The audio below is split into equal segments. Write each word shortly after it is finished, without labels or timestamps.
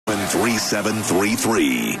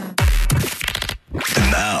3733.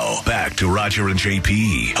 And now, back to Roger and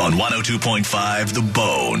JP on 102.5 The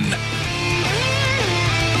Bone.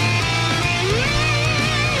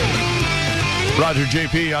 Roger,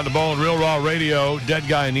 JP on The Bone, Real Raw Radio. Dead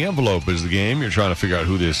Guy in the Envelope is the game. You're trying to figure out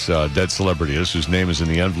who this dead celebrity is, whose name is in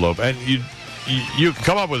the envelope. And you can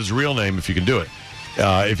come up with his real name if you can do it.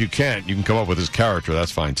 If you can't, you can come up with his character.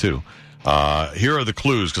 That's fine, too. Here are the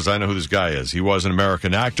clues, because I know who this guy is. He was an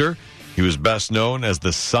American actor. He was best known as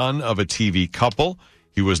the son of a TV couple.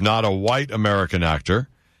 He was not a white American actor,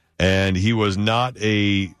 and he was not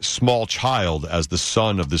a small child as the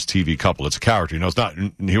son of this TV couple. It's a character. You know,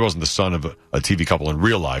 he wasn't the son of a TV couple in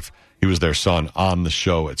real life. He was their son on the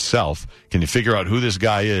show itself. Can you figure out who this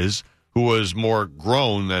guy is, who was more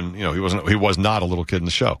grown than, you know, he was not a little kid in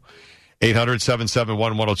the show?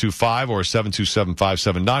 800-771-1025 or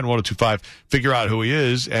 727-579-1025. Figure out who he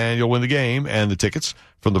is, and you'll win the game and the tickets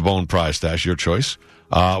from the Bone Prize Stash, your choice.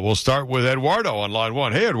 We'll start with Eduardo on line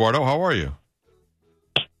one. Hey, Eduardo, how are you?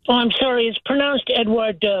 Oh, I'm sorry. It's pronounced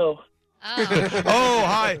Eduardo. Oh,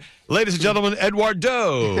 hi. Ladies and gentlemen,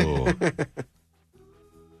 Eduardo.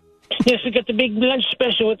 Yes, we got the big lunch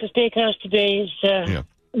special at the steakhouse today. It's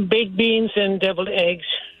baked beans and deviled eggs.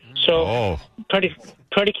 So try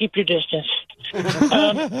to keep your distance.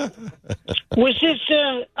 Was this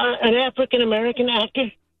an African-American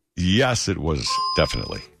actor? Yes, it was,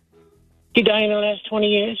 definitely. He died in the last 20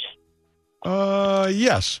 years?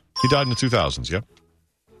 Yes. He died in the 2000s, yep.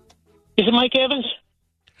 Is it Mike Evans?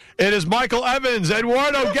 It is Michael Evans.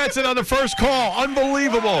 Eduardo gets it on the first call.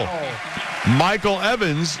 Unbelievable. Michael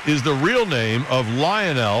Evans is the real name of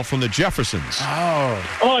Lionel from the Jeffersons. Oh,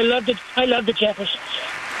 I love the Jeffersons.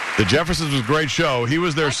 The Jeffersons was a great show. He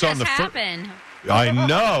was their son. What just happened? I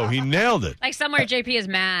know. He nailed it. Like somewhere JP is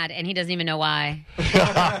mad, and he doesn't even know why. He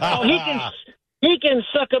can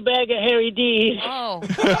suck a bag of Harry D's. Oh.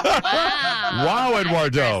 Wow. Wow,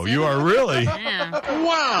 Eduardo. You are really... Yeah.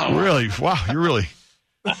 Wow. Really. Wow, you're really...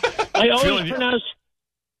 I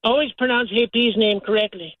always pronounce HP's name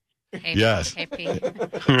correctly. Yes.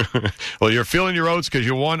 Well, you're feeling your oats because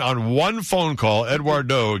you won on one phone call.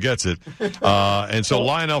 Eduardo gets it. And so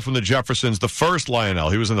Lionel from the Jeffersons, the first Lionel,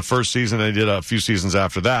 he was in the first season. They did a few seasons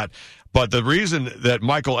after that. But the reason that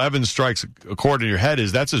Michael Evans strikes a chord in your head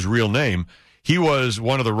is that's his real name. He was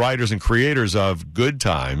one of the writers and creators of Good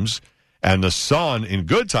Times. And the son in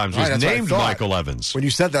Good Times was named Michael Evans. When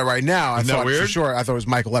you said that right now, I thought weird? for sure I thought it was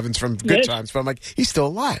Michael Evans from Good Times. But I'm like, he's still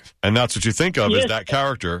alive. And that's what you think of is that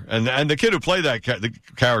character. And the kid who played that the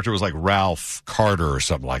character was like Ralph Carter or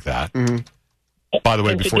something like that. Mm-hmm. By the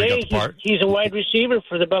way, before you got the part. He's a wide receiver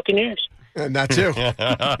for the Buccaneers. And that too.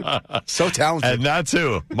 So talented. And that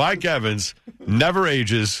too. Mike Evans never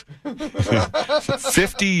ages.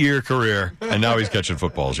 50-year career, and now he's catching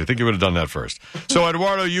footballs. You think he would have done that first. So,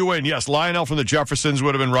 Eduardo, you win. Yes, Lionel from the Jeffersons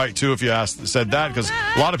would have been right, too, if you said that, because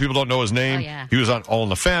a lot of people don't know his name. Oh, yeah. He was on All in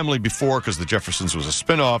the Family before, because the Jeffersons was a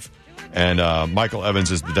spinoff, and Michael Evans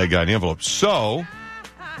is the dead guy in the envelope. So,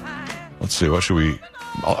 let's see, what should we...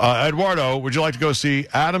 Eduardo, would you like to go see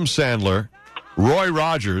Adam Sandler, Roy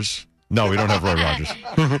Rogers... No, we don't have Roy Rogers.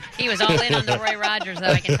 He was all in on the Roy Rogers, though,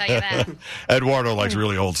 I can tell you that. Eduardo likes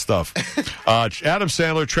really old stuff. Adam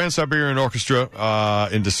Sandler, Trans-Siberian Orchestra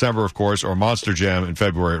in December, of course, or Monster Jam in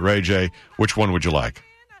February at Ray J. Which one would you like?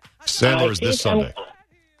 Sandler is this Sunday.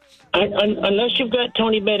 Unless you've got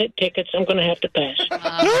Tony Bennett tickets, I'm going to have to pass.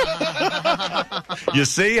 You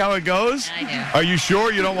see how it goes? I do. Are you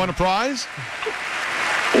sure you don't want a prize?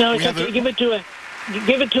 No, it's okay. Give it to an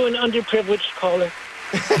underprivileged caller.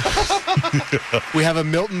 We have a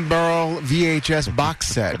Milton Berle VHS box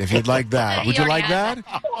set, if you'd like that. Would you like that?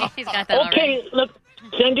 He's got that already. Look,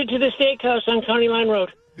 send it to the steakhouse on County Line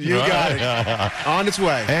Road. You got it. On its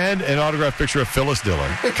way. And an autographed picture of Phyllis Diller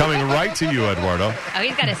coming right to you, Eduardo. Oh,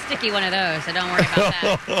 he's got a sticky one of those, so don't worry about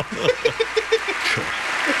that.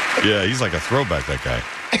 Yeah, he's like a throwback, that guy.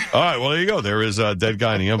 All right, well, there you go. There is a dead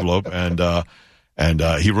guy in the envelope, and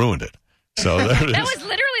he ruined it. So there it is. That was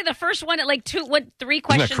literally the first one at like 3 questions.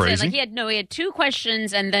 Isn't that crazy? Like he had 2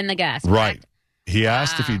 questions and then the guess. Right. Correct? He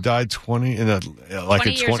asked if he died in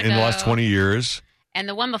the last 20 years. And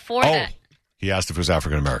the one before that. He asked if it was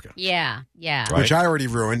African American. Yeah. Right? Which I already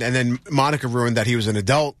ruined, and then Monica ruined that he was an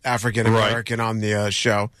adult African American on the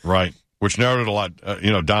show. Right. Which narrowed it a lot,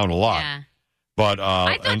 down a lot. Yeah. But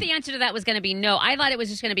I thought the answer to that was going to be no. I thought it was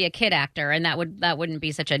just going to be a kid actor, and that wouldn't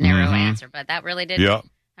be such a narrow answer. But that really did. Yeah.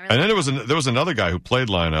 And then there was another guy who played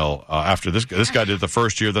Lionel after this. This guy did the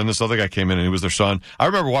first year. Then this other guy came in, and he was their son. I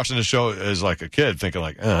remember watching the show as like a kid, thinking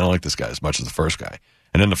like, I don't like this guy as much as the first guy.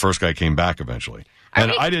 And then the first guy came back eventually.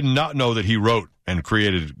 And I did not know that he wrote and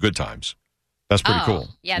created Good Times. That's pretty cool.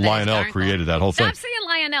 Yeah, Lionel created that whole thing. Stop saying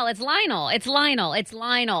Lionel. It's Lionel. It's Lionel. It's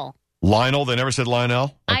Lionel. Lionel? They never said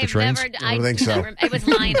Lionel? Like the trains? I don't think so. It was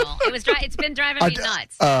Lionel. It's been driving me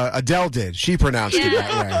nuts. Adele did. She pronounced it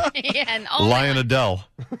that way. Yeah, and Lion Adele.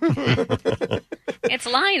 It's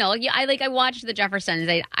Lionel. Yeah, I watched the Jeffersons.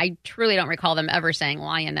 I truly don't recall them ever saying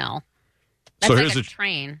Lionel. That's here's a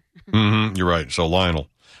train. Mm-hmm, you're right. So Lionel.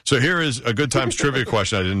 So here is a Good Times trivia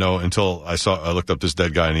question I didn't know until I looked up this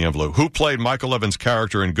dead guy in the envelope. Who played Michael Evans'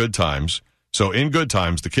 character in Good Times? So in Good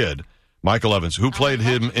Times, the kid, Michael Evans, who played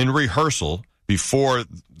him in rehearsal before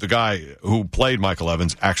the guy who played Michael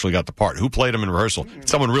Evans actually got the part. Who played him in rehearsal?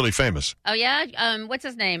 Someone really famous. Oh, yeah? What's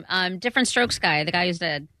his name? Different Strokes guy, the guy who's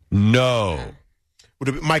dead. No. Would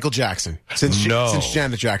it be Michael Jackson? Since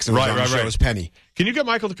Janet Jackson was on the show as Penny. Can you get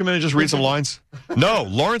Michael to come in and just read some lines? No,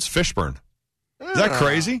 Lawrence Fishburne. Is that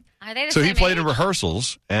crazy? So he played in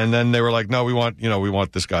rehearsals, and then they were like, "No, we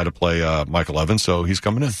want this guy to play Michael Evans, so he's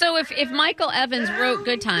coming in." So if Michael Evans wrote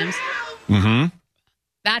Good Times,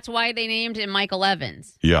 that's why they named him Michael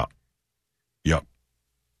Evans. Yeah. Yep.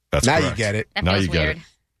 That's now correct. You get it. That now feels you weird. get it.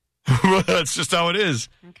 That's just how it is.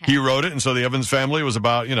 Okay. He wrote it, and so the Evans family was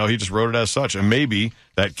about, he just wrote it as such. And maybe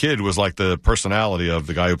that kid was like the personality of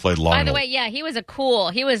the guy who played Lionel. By the way, yeah, he was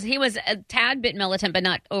he was a tad bit militant, but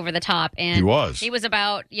not over the top. And he was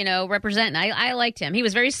about, representing. I liked him. He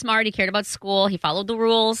was very smart. He cared about school. He followed the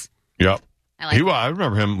rules. Yep. I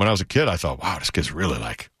remember him when I was a kid. I thought, wow, this kid's really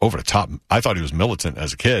like over the top. I thought he was militant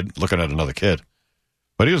as a kid, looking at another kid.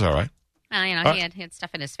 But he was all right. Well, he had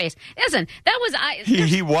stuff in his face. Listen, that was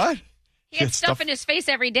He what? He had stuff in his face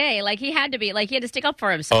every day. Like he had to be. Like he had to stick up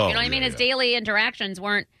for himself. You know what I mean? His daily interactions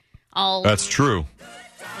weren't all. That's true.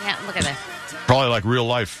 Yeah, look at this. Probably like real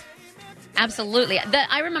life. Absolutely.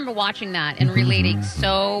 I remember watching that and relating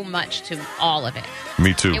so much to all of it.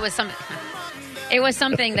 Me too. It was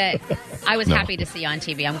something that I was happy to see on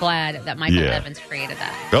TV. I'm glad that Michael Evans created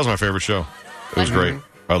that. That was my favorite show. It was great.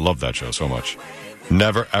 I loved that show so much.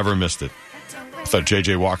 Never, ever missed it. I thought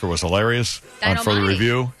J.J. Walker was hilarious. Dynamite. On further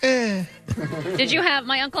review. Did you have...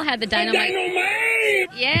 My uncle had the Dynamite.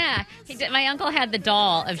 Yeah. My uncle had the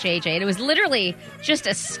doll of J.J. And it was literally just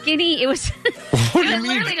a skinny... It was... What do you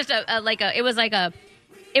mean? Literally just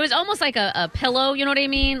it was almost like a pillow, you know what I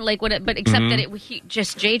mean? Like but except that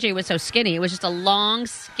JJ was so skinny. It was just a long,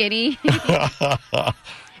 skinny.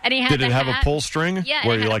 And he had Did it have a pull string? Yeah.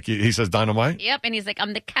 Where he says dynamite? Yep. And he's like,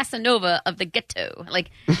 I'm the Casanova of the ghetto. Like,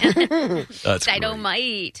 that's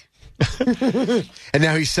dynamite. And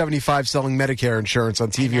now he's 75 selling Medicare insurance on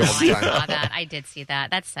TV all the time. I saw that. I did see that.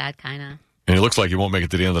 That's sad, kind of. And he looks like he won't make it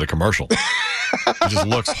to the end of the commercial. He just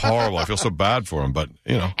looks horrible. I feel so bad for him, but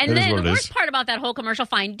And it then is what the it worst part about that whole commercial,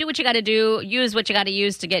 fine, do what you got to do, use what you got to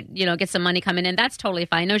use to get some money coming in. That's totally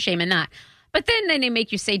fine. No shame in that. But then they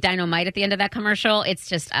make you say dynamite at the end of that commercial. It's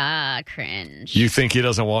just cringe. You think he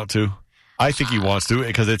doesn't want to? I think he wants to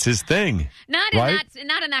because it's his thing. Not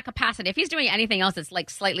in that capacity. If he's doing anything else that's like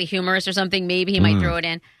slightly humorous or something, maybe he might throw it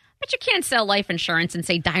in. But you can't sell life insurance and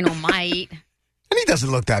say dynamite. And he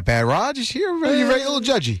doesn't look that bad, Rod. You're very little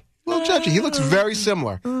judgy. He looks very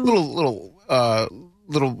similar. Little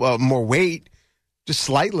more weight, just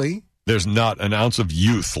slightly. There's not an ounce of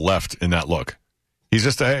youth left in that look. He's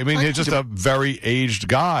just a very aged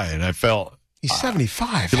guy, and I felt he's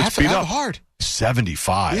 75. He looks beat up hard.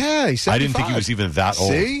 75. Yeah, he's 75. I didn't think he was even that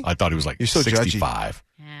old. See? I thought he was like You're so 65.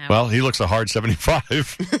 Yeah. Well, he looks a hard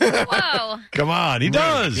 75. Whoa! Come on, he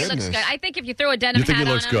does. He looks good. I think if you throw a denim hat on him,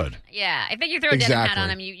 he looks good. Yeah, I think you throw a denim hat on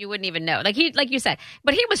him, you wouldn't even know. Like you said,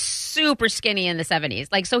 but he was super skinny in the 70s.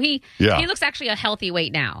 Like so he looks actually a healthy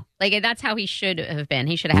weight now. Like that's how he should have been.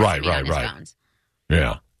 He should have had to be on his bones.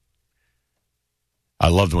 Yeah. I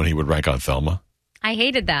loved when he would rank on Thelma. I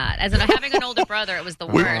hated that. As in having an older brother, it was the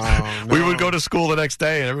worst. We would go to school the next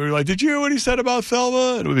day, and everybody would be like, "Did you hear what he said about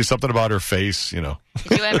Thelma?" And it would be something about her face,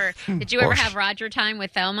 Did you ever have Roger time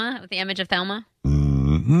with Thelma, with the image of Thelma?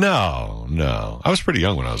 No. I was pretty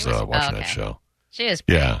young when I was watching that show. She is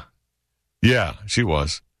pretty. Yeah, she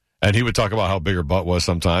was. And he would talk about how big her butt was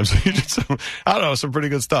sometimes. I don't know, some pretty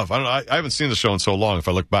good stuff. I haven't seen the show in so long. If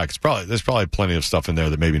I look back, there's probably plenty of stuff in there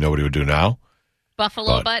that maybe nobody would do now.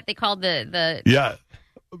 Buffalo butt, they called the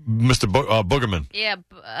Mr. Boogerman. Yeah,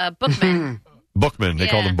 Bookman. Bookman, they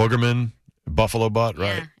called him Boogerman, Buffalo butt,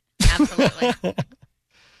 right? Yeah, absolutely.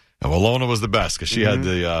 And Willona was the best because she had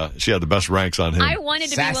the best ranks on him. I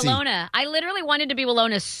wanted to be Willona. I literally wanted to be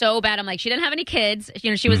Willona so bad. I'm like, she didn't have any kids.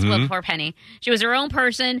 She was poor Penny. She was her own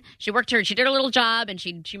person. She did her little job, and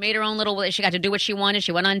she made her own little. She got to do what she wanted.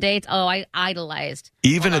 She went on dates. Oh, I idolized.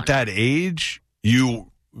 Even Willona. At that age,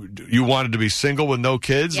 you you wanted to be single with no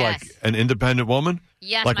kids, yes. like an independent woman?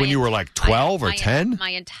 Yes. Like when you were like 12 or 10? My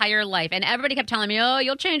entire life. And everybody kept telling me, oh,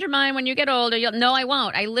 you'll change your mind when you get older. No, I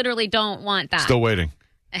won't. I literally don't want that. Still waiting.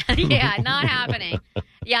 Yeah, not happening.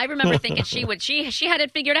 Yeah, I remember thinking she had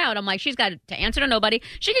it figured out. I'm like, she's got to answer to nobody.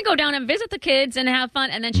 She can go down and visit the kids and have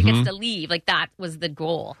fun, and then she gets to leave. Like, that was the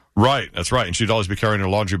goal. Right, that's right. And she'd always be carrying her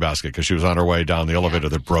laundry basket because she was on her way down the elevator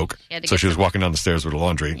that broke. So she was walking down the stairs with her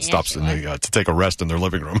laundry and stops to take a rest in their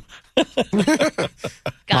living room.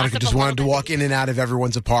 Monica just wanted to walk in and out of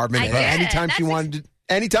everyone's apartment anytime she wanted.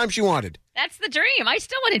 Anytime she wanted. That's the dream. I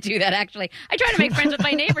still want to do that, actually. I try to make friends with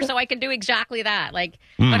my neighbors so I can do exactly that. Like,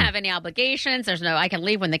 don't have any obligations. I can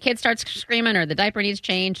leave when the kid starts screaming or the diaper needs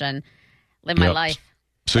changed and live my life.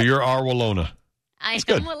 So you're Arwalona. I am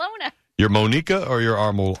Walona. You're Monica or you're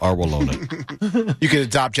Arwalona? You could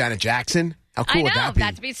adopt Janet Jackson. How cool would that be?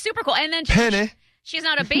 That'd be super cool. And then Penny. She's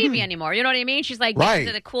not a baby anymore. You know what I mean? She's like getting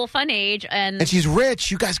to the cool, fun age. And she's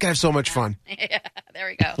rich. You guys got to have so much fun. Yeah, there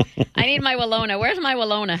we go. I need my Walona. Where's my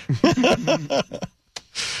Walona?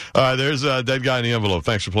 All right, there's a dead guy in the envelope.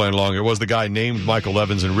 Thanks for playing along. It was the guy named Michael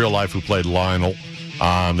Evans in real life who played Lionel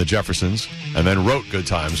on The Jeffersons and then wrote Good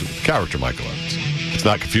Times with the character Michael Evans. It's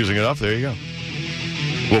not confusing enough. There you go.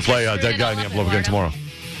 We'll play Dead Guy in the Envelope again tomorrow.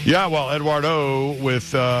 Yeah, well, Eduardo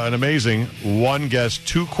with an amazing one-guess,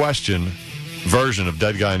 two-question version of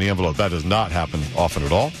Dead Guy in the Envelope. That does not happen often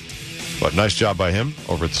at all. But nice job by him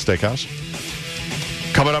over at the steakhouse.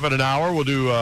 Coming up in an hour, we'll do